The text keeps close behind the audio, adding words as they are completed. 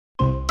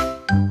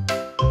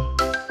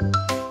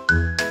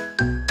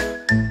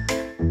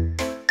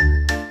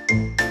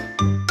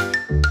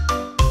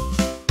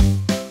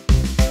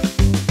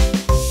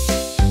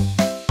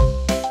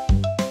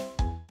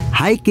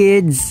Hi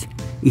kids!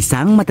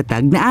 Isang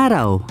matatag na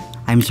araw.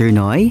 I'm Sir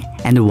Noy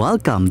and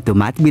welcome to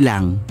Math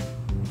Bilang.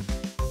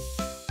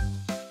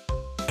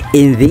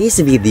 In this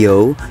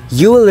video,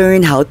 you will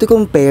learn how to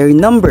compare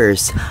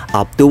numbers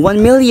up to 1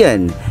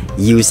 million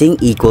using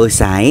equal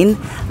sign,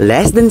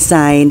 less than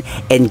sign,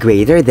 and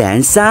greater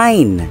than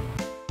sign.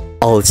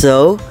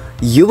 Also,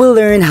 you will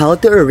learn how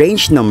to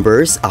arrange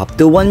numbers up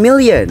to 1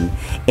 million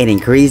in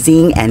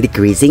increasing and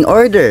decreasing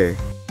order.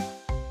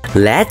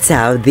 Let's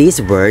have this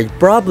word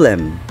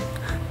problem.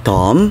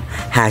 Tom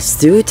has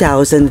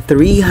 2,345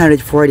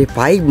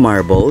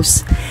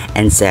 marbles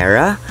and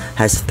Sarah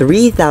has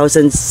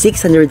 3,672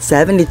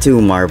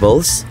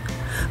 marbles.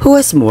 Who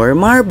has more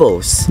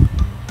marbles?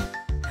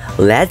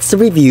 Let's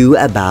review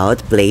about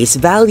place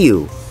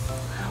value.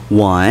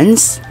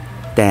 Ones,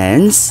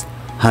 tens,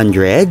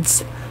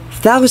 hundreds,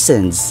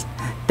 thousands,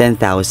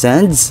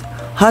 10,000s,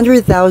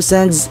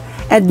 100,000s,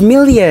 and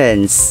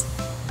millions.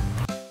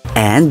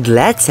 And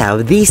let's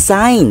have these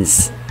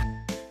signs.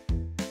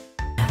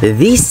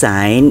 This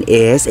sign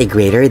is a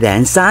greater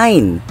than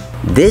sign.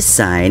 This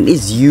sign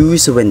is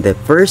used when the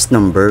first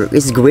number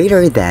is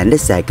greater than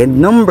the second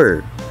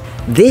number.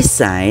 This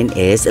sign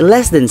is a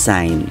less than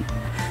sign.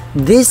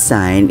 This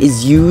sign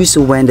is used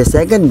when the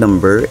second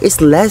number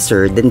is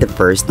lesser than the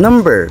first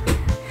number.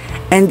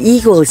 And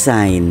equal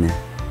sign.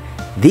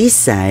 This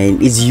sign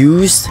is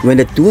used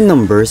when the two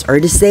numbers are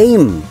the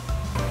same.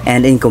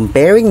 And in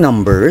comparing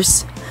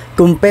numbers,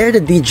 compare the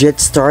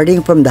digits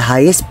starting from the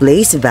highest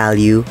place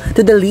value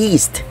to the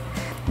least.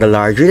 The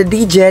larger the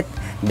digit,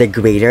 the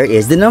greater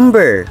is the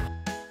number.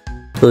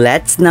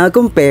 Let's now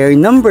compare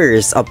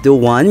numbers up to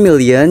 1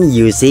 million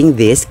using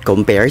these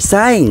compare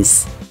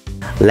signs.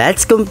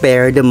 Let's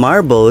compare the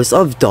marbles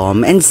of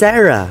Tom and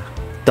Sarah.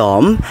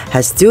 Tom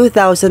has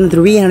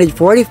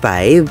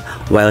 2,345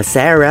 while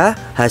Sarah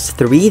has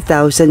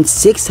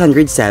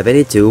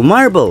 3,672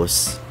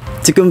 marbles.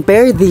 To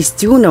compare these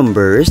two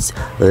numbers,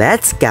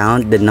 let's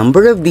count the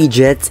number of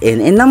digits in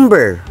a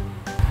number.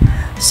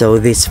 So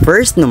this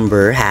first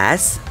number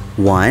has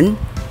 1,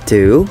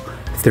 2,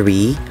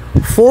 3,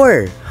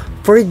 4,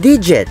 4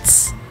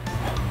 digits.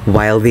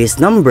 While this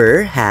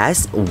number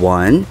has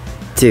 1,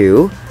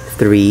 2,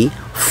 3,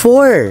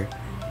 4,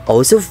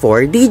 also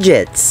 4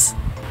 digits.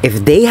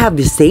 If they have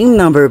the same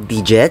number of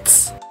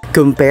digits,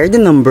 compare the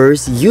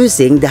numbers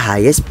using the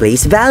highest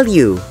place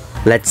value.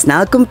 Let's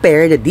now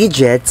compare the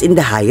digits in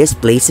the highest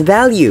place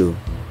value.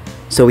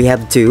 So we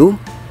have 2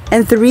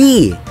 and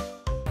 3.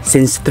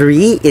 Since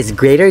 3 is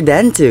greater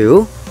than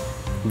 2,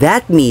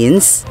 that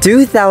means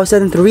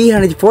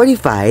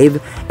 2,345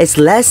 is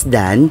less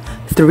than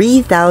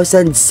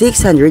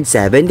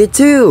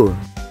 3,672.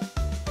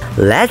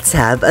 Let's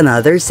have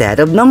another set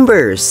of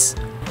numbers.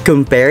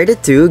 Compare the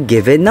two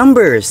given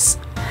numbers.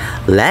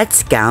 Let's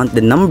count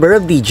the number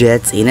of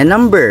digits in a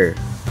number.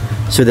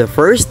 So the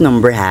first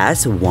number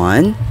has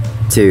 1,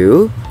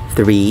 2,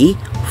 3,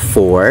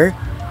 4,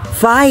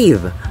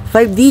 5.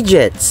 5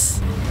 digits.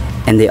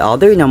 And the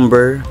other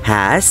number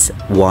has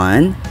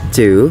 1,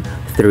 2,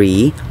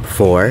 3,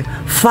 4,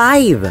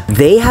 5.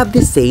 They have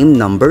the same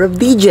number of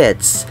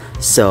digits.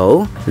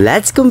 So,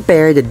 let's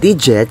compare the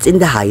digits in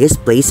the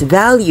highest place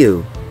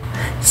value.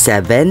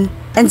 7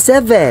 and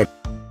 7.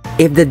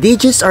 If the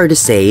digits are the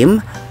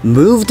same,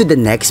 move to the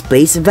next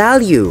place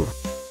value,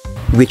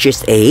 which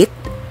is 8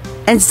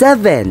 and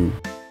 7.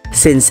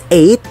 Since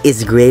 8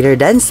 is greater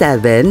than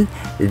 7,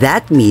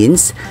 that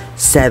means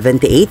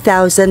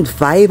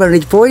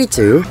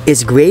 78,542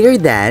 is greater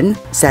than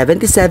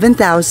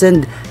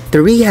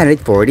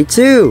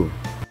 77,342.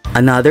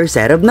 Another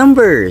set of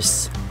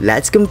numbers.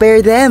 Let's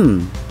compare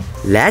them.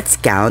 Let's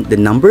count the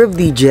number of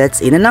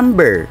digits in a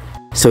number.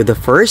 So the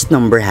first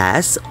number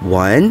has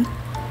 1,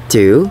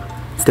 2,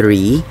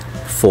 3,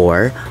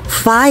 4,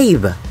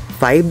 5.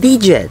 5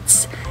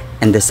 digits.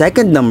 And the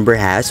second number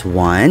has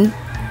 1,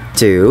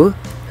 2,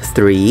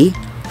 3,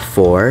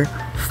 4,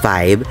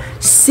 5,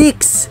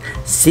 6.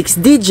 6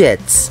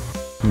 digits.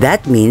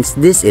 That means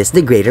this is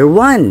the greater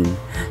one.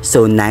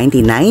 So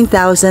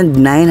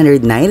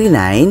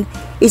 99,999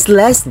 is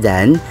less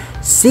than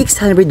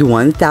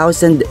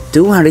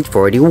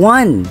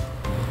 601,241.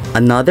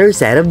 Another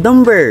set of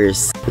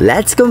numbers.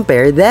 Let's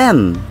compare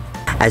them.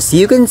 As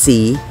you can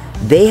see,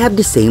 they have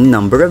the same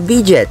number of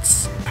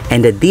digits.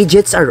 And the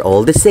digits are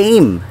all the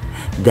same.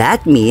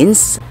 That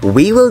means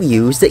we will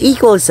use the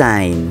equal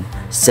sign.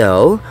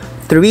 So,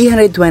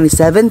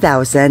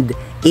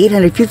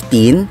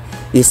 327,815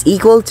 is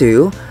equal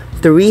to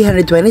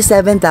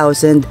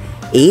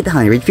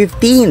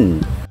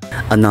 327,815.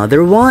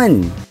 Another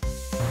one.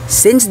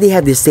 Since they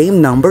have the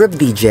same number of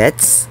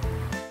digits,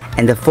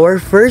 and the 4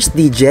 first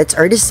digits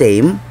are the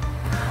same,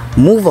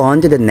 move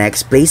on to the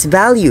next place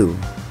value,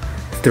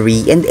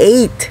 3 and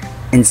 8.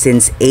 And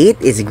since 8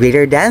 is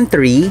greater than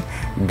 3,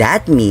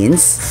 that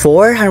means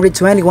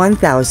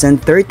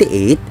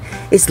 421,038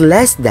 is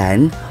less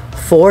than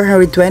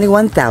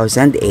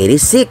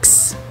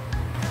 421,086.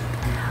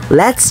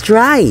 Let's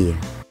try.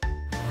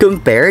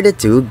 Compare the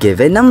two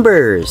given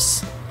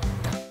numbers.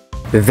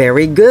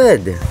 Very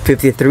good!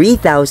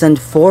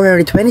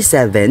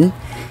 53,427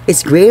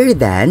 is greater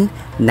than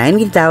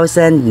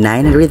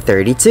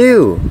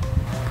 19,932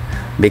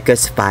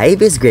 because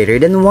 5 is greater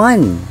than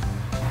 1.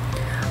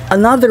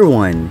 Another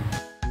one.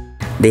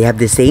 They have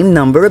the same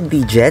number of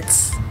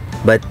digits,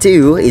 but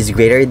 2 is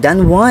greater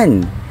than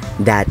 1.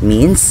 That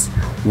means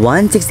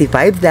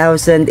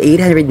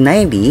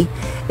 165,890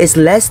 is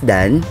less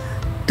than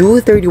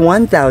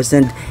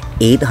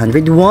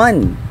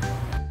 231,801.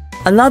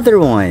 Another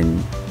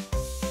one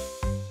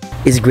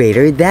is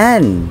greater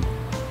than.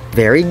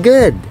 Very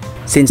good!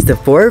 Since the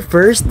 4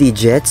 first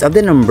digits of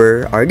the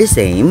number are the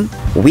same,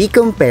 we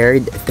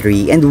compared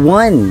 3 and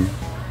 1.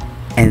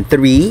 And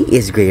 3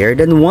 is greater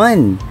than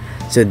 1.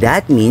 So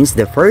that means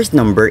the first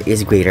number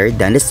is greater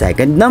than the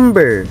second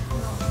number.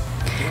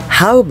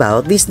 How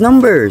about these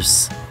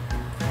numbers?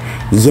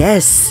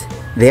 Yes,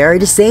 they are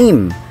the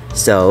same.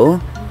 So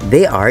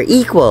they are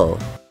equal.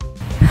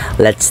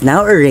 Let's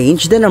now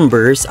arrange the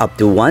numbers up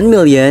to 1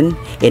 million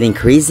in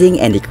increasing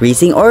and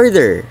decreasing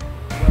order.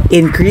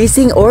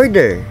 Increasing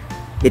order.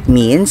 It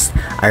means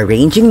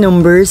arranging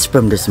numbers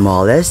from the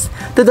smallest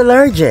to the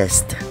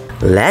largest.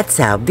 Let's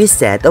have this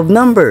set of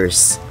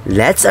numbers.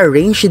 Let's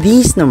arrange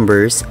these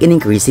numbers in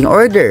increasing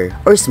order,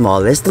 or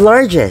smallest to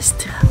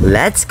largest.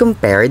 Let's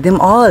compare them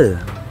all.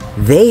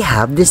 They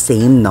have the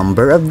same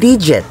number of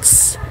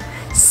digits.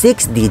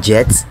 6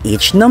 digits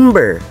each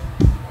number.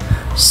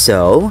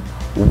 So,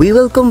 we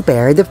will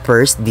compare the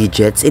first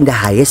digits in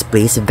the highest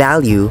place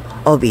value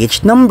of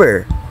each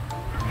number.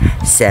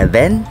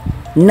 7,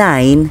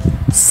 9,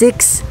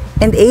 6,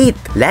 and 8.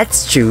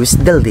 Let's choose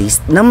the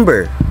least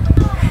number.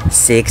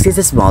 6 is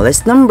the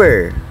smallest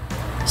number.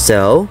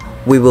 So,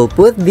 we will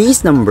put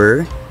this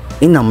number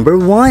in number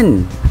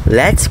 1.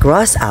 Let's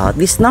cross out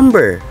this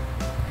number.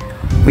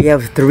 We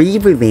have 3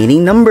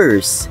 remaining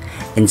numbers,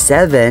 and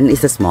 7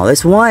 is the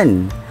smallest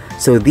one.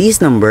 So, this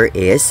number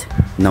is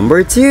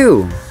number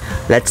 2.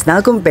 Let's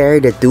now compare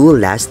the two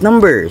last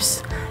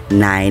numbers,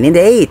 9 and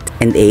 8.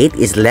 And 8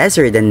 is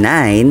lesser than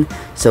 9,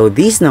 so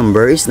this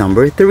number is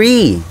number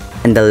 3.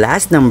 And the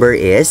last number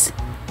is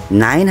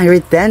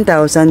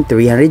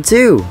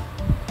 910,302.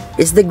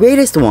 It's the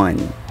greatest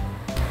one.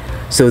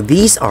 So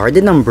these are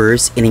the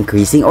numbers in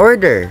increasing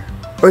order,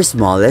 or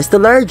smallest to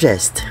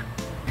largest.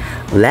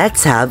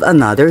 Let's have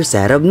another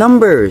set of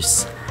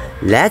numbers.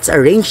 Let's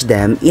arrange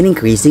them in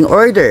increasing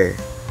order.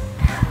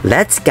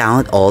 Let's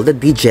count all the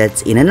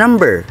digits in a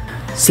number.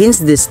 Since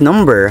this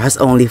number has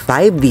only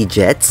 5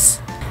 digits,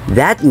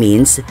 that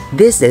means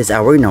this is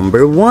our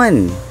number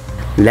 1.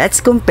 Let's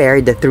compare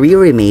the 3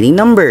 remaining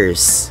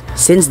numbers.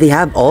 Since they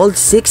have all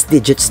 6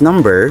 digits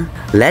number,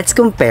 let's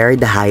compare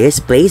the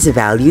highest place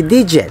value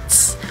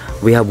digits.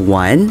 We have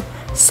 1,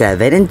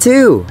 7, and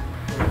 2.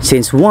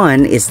 Since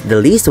 1 is the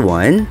least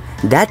one,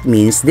 that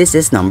means this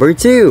is number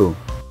 2.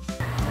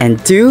 And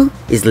 2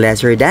 is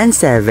lesser than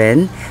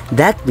 7,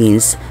 that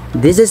means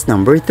this is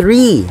number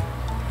 3.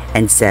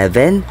 And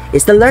 7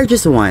 is the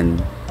largest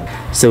one.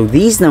 So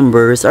these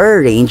numbers are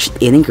arranged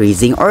in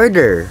increasing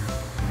order.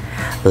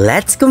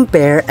 Let's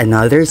compare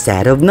another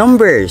set of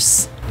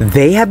numbers.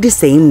 They have the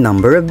same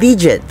number of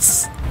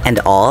digits, and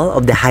all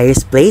of the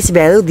highest place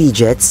value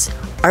digits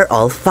are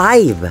all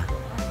 5.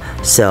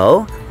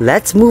 So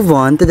let's move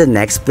on to the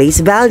next place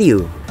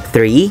value.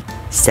 3,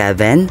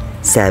 7,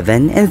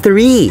 7, and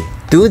 3.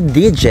 2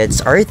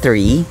 digits are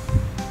 3,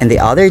 and the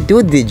other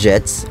 2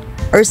 digits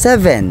are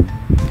 7.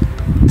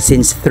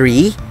 Since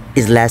 3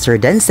 is lesser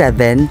than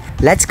 7,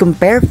 let's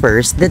compare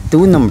first the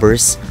two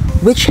numbers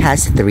which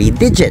has 3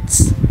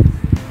 digits.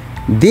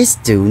 These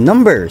two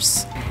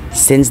numbers.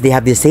 Since they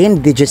have the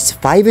same digits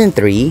 5 and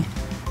 3,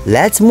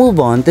 let's move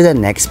on to the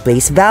next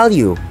place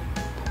value,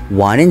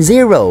 1 and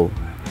 0.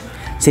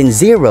 Since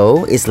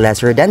 0 is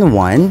lesser than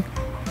 1,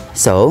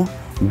 so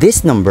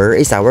this number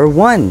is our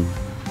 1.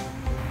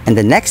 And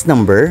the next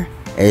number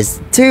is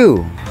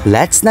 2.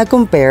 Let's now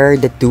compare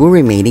the two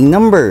remaining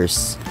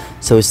numbers.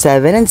 So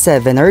 7 and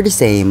 7 are the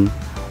same.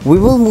 We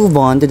will move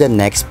on to the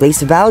next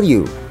place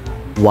value,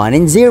 1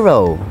 and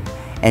 0.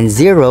 And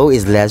 0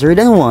 is lesser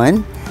than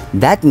 1.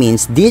 That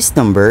means this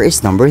number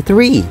is number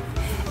 3.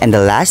 And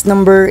the last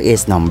number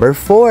is number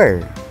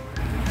 4.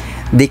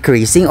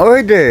 Decreasing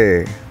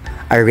order.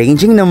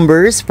 Arranging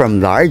numbers from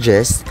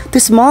largest to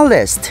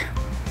smallest.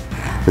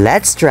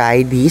 Let's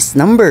try these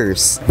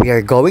numbers. We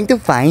are going to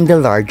find the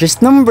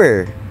largest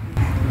number.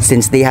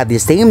 Since they have the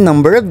same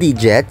number of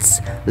digits,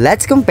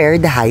 let's compare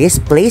the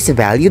highest place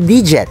value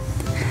digit.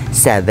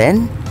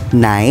 7,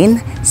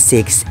 9,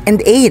 6,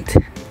 and 8.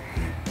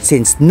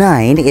 Since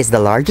 9 is the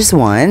largest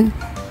one,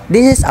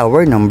 this is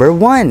our number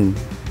 1.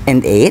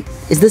 And 8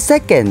 is the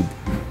second.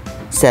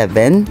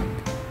 7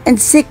 and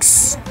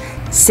 6.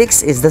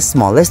 6 is the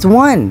smallest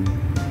one.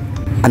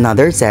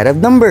 Another set of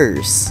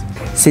numbers.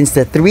 Since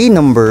the 3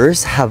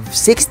 numbers have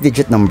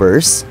 6-digit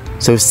numbers,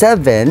 so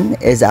 7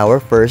 is our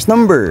first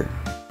number.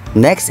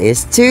 Next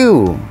is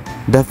 2.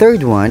 The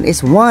third one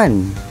is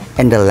 1.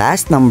 And the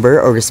last number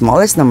or the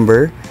smallest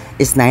number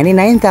is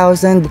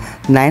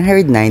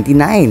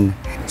 99,999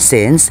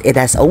 since it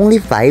has only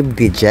 5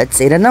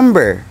 digits in a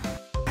number.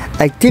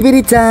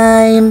 Activity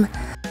time!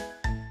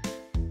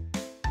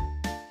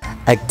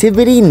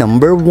 Activity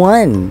number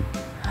 1.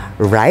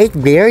 Write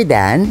greater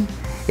than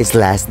is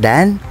less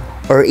than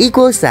or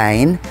equal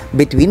sign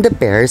between the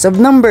pairs of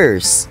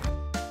numbers.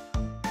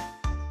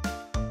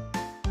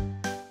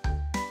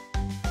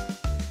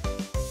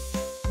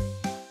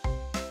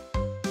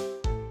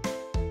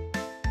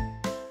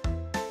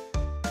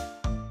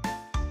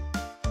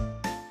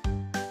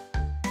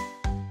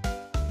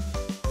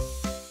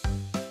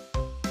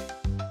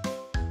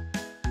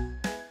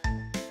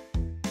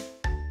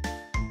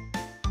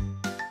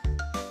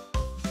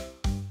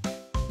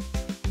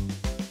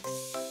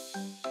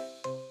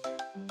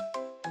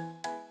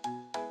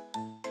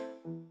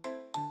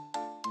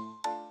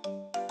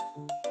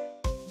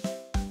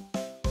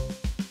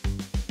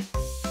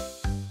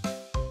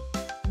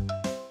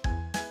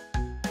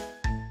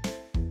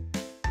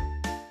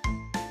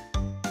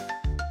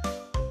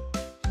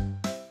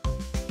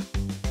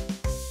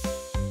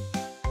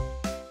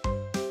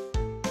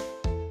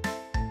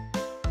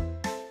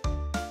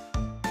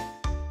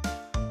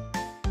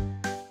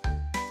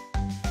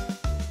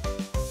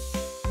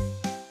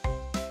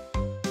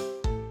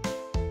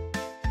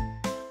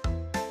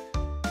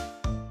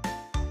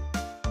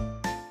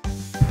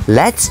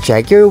 Let's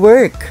check your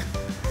work.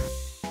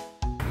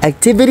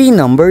 Activity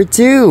number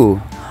 2.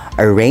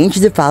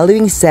 Arrange the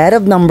following set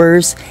of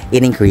numbers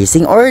in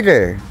increasing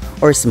order,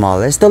 or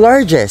smallest to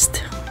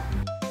largest.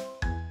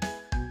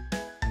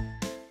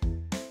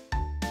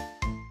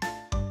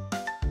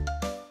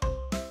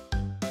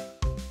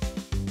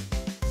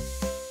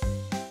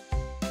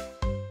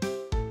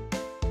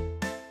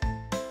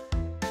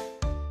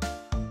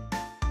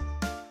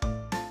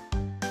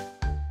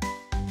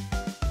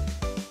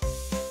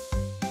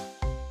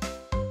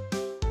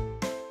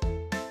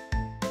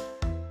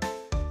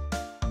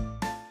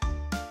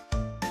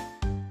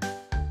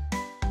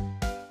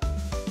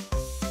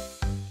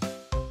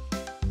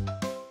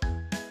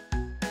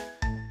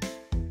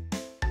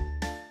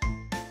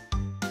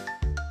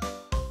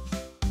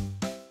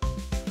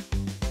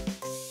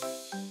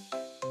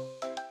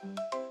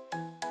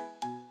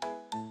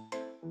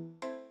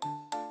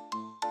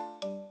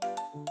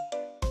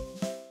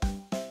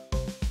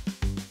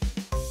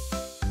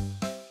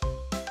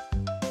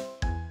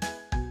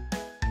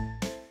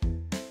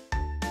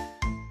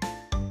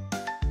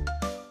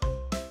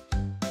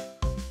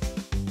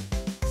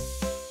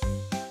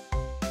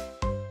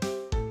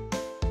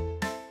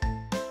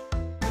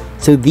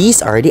 So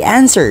these are the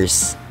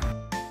answers.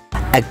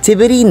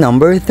 Activity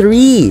number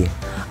 3.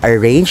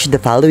 Arrange the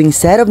following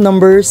set of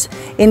numbers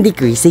in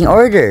decreasing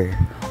order,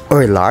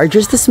 or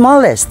largest to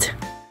smallest.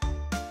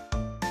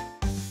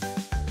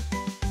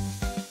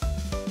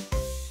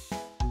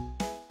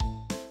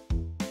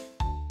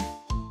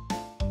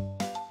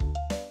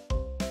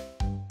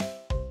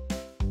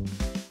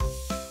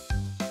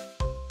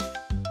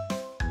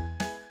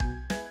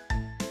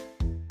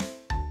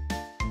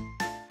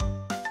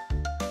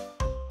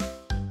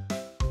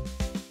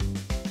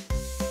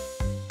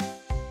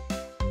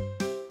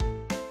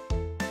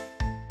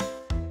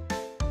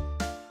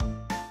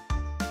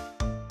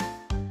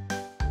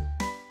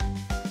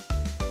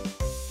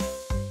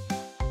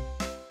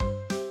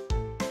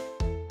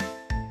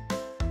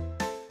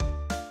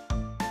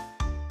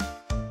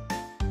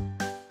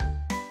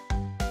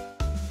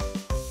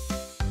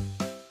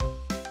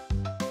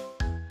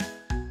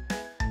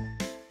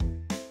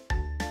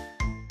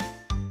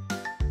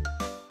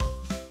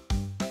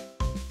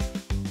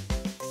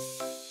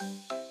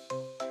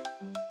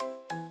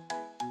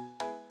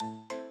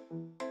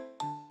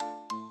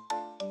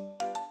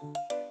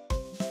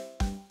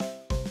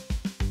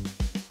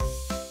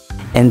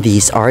 And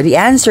these are the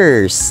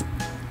answers.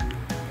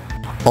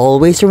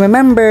 Always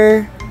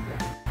remember,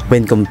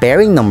 when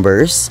comparing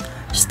numbers,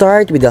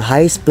 start with the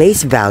highest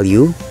place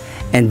value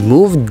and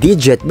move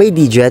digit by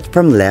digit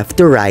from left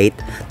to right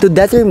to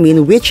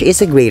determine which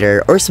is a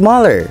greater or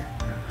smaller.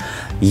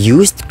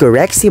 Use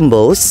correct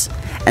symbols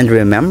and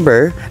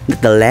remember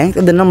that the length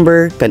of the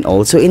number can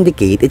also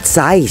indicate its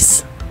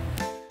size.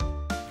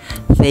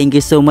 Thank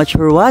you so much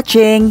for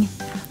watching.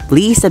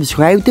 Please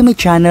subscribe to my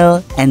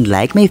channel and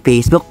like my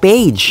Facebook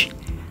page.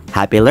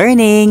 Happy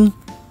learning!